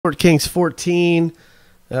Court Kings 14.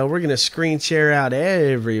 We're going to screen share out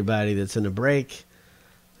everybody that's in the break.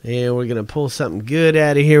 And we're going to pull something good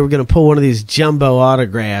out of here. We're going to pull one of these jumbo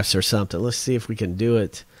autographs or something. Let's see if we can do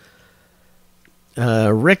it.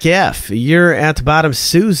 Rick F., you're at the bottom.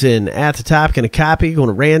 Susan at the top. Going to copy. Going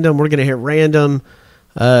to random. We're going to hit random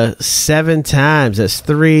 7 times. That's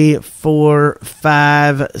 3, 4,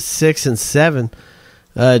 5, 6, and 7.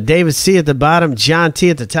 David C. at the bottom. John T.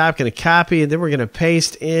 at the top. Going to copy. And then we're going to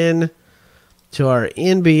paste in to our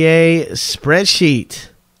NBA spreadsheet.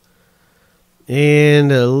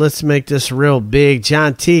 And let's make this real big.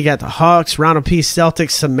 John T. got the Hawks. Ronald P.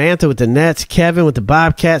 Celtics. Samantha with the Nets. Kevin with the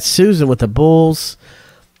Bobcats. Susan with the Bulls.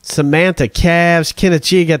 Samantha Cavs. Kenneth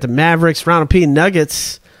G. got the Mavericks. Ronald P.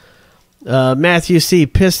 Nuggets. Matthew C.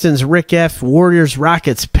 Pistons. Rick F. Warriors.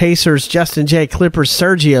 Rockets. Pacers. Justin J. Clippers.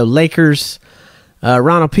 Sergio Lakers.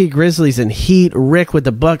 Ronald P. Grizzlies and Heat. Rick with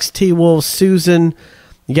the Bucks. T-Wolves. Susan.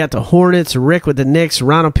 You got the Hornets. Rick with the Knicks.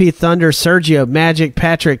 Ronald P. Thunder. Sergio Magic.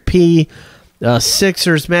 Patrick P.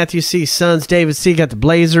 Sixers. Matthew C. Suns. David C. got the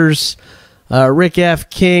Blazers. Rick F.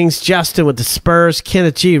 Kings. Justin with the Spurs.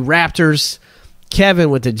 Kenneth G. Raptors.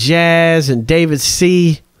 Kevin with the Jazz. And David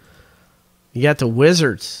C. You got the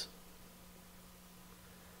Wizards.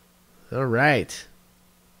 All right.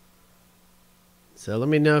 So let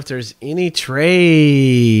me know if there's any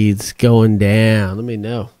trades going down. Let me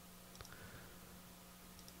know.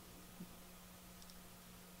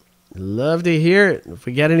 Love to hear it. If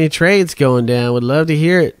we got any trades going down, would love to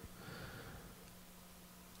hear it.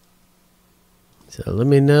 So let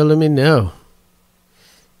me know, let me know.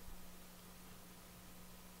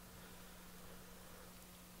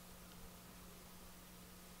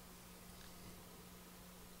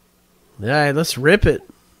 All right, let's rip it.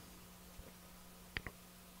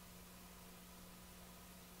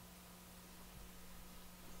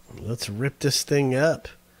 Let's rip this thing up.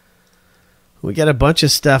 We got a bunch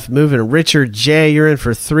of stuff moving. Richard J., you're in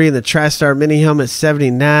for 3 in the TriStar Mini Helmet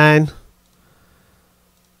 79.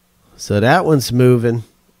 So that one's moving.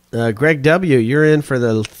 Greg W., you're in for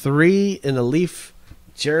the 3 in the Leaf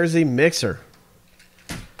Jersey Mixer.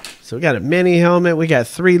 So we got a Mini Helmet. We got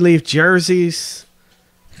 3 Leaf jerseys.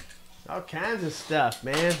 All kinds of stuff,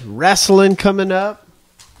 man. Wrestling coming up.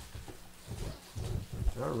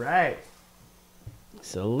 All right.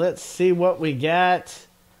 So let's see what we got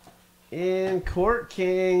in Court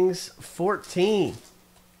Kings 14.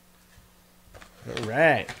 All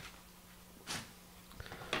right.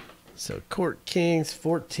 So Court Kings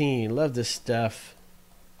 14. Love this stuff.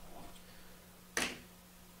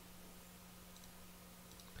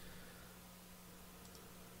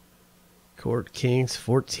 Court Kings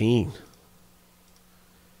 14.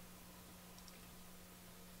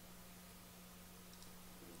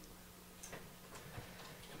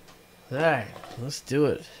 All right, let's do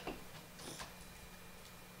it.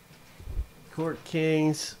 Court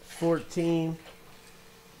Kings 14.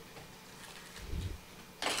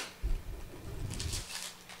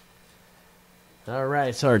 All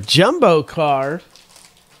right, so our jumbo card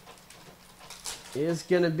is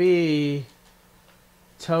going to be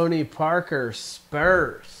Tony Parker,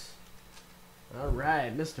 Spurs. All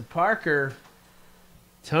right, Mr. Parker.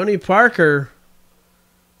 Tony Parker,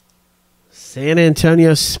 San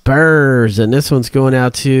Antonio Spurs. And this one's going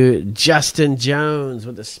out to Justin Jones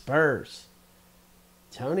with the Spurs.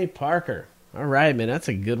 Tony Parker. All right, man, that's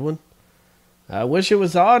a good one. I wish it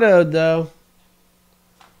was autoed, though.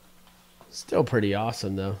 Still pretty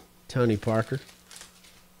awesome, though. Tony Parker.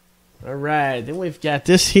 All right, then we've got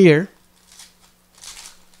this here.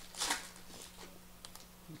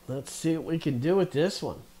 Let's see what we can do with this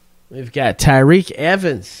one. We've got Tyreek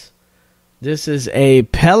Evans. This is a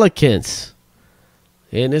Pelicans.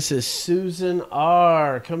 And this is Susan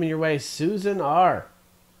R. Coming your way, Susan R.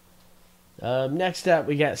 Next up,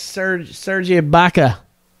 we got Serge Ibaka.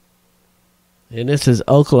 And this is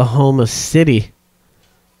Oklahoma City.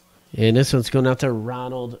 And this one's going out to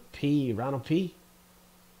Ronald P. Ronald P.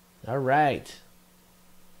 All right.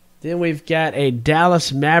 Then we've got a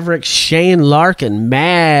Dallas Mavericks Shane Larkin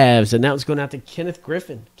Mavs. And that one's going out to Kenneth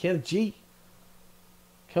Griffin. Kenneth G.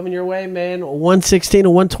 Coming your way, man. 116 to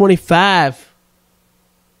 125.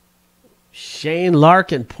 Shane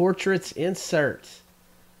Larkin Portraits Insert.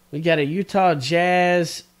 We got a Utah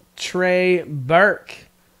Jazz Trey Burke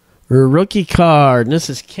rookie card. And this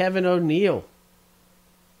is Kevin O'Neal.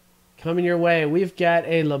 Coming your way, we've got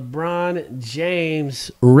a LeBron James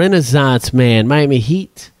Renaissance Man, Miami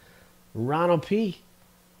Heat, Ronald P.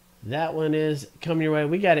 That one is coming your way.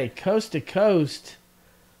 We got a Coast to Coast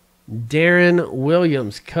Darren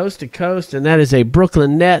Williams, Coast to Coast, and that is a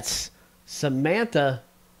Brooklyn Nets Samantha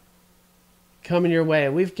coming your way.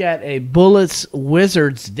 We've got a Bullets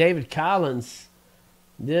Wizards David Collins.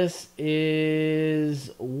 This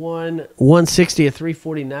is 160 of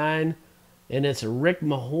 349, and it's Rick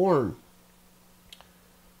Mahorn.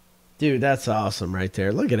 Dude, that's awesome right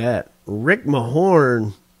there. Look at that. Rick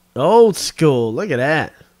Mahorn, old school. Look at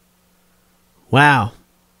that. Wow.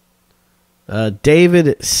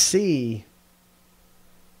 David C.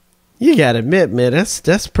 You got to admit, man,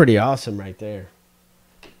 that's pretty awesome right there.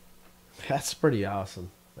 That's pretty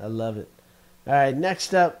awesome. I love it. All right,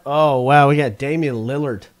 next up. Oh, wow, we got Damian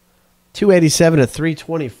Lillard. 287 of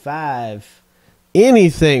 325.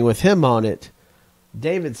 Anything with him on it.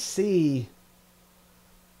 David C.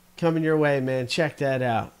 coming your way, man. Check that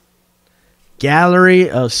out. Gallery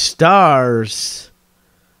of Stars.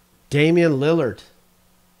 Damian Lillard.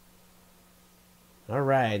 All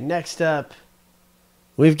right, next up,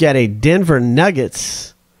 we've got a Denver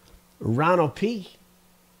Nuggets. Ronald P.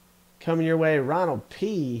 coming your way. Ronald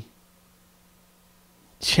P.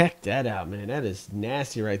 Check that out, man. That is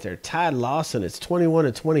nasty right there. Ty Lawson, it's 21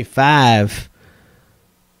 of 25.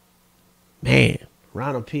 Man,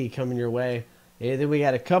 Ronald P. coming your way. And then we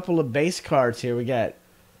got a couple of base cards here. We got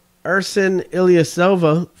Ersan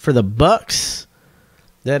Ilyasova for the Bucks.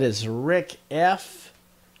 That is Rick F.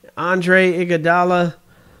 Andre Iguodala,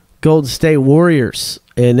 Golden State Warriors.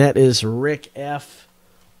 And that is Rick F.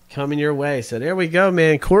 coming your way. So there we go,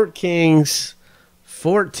 man. Court Kings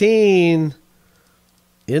 14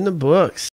 in the books.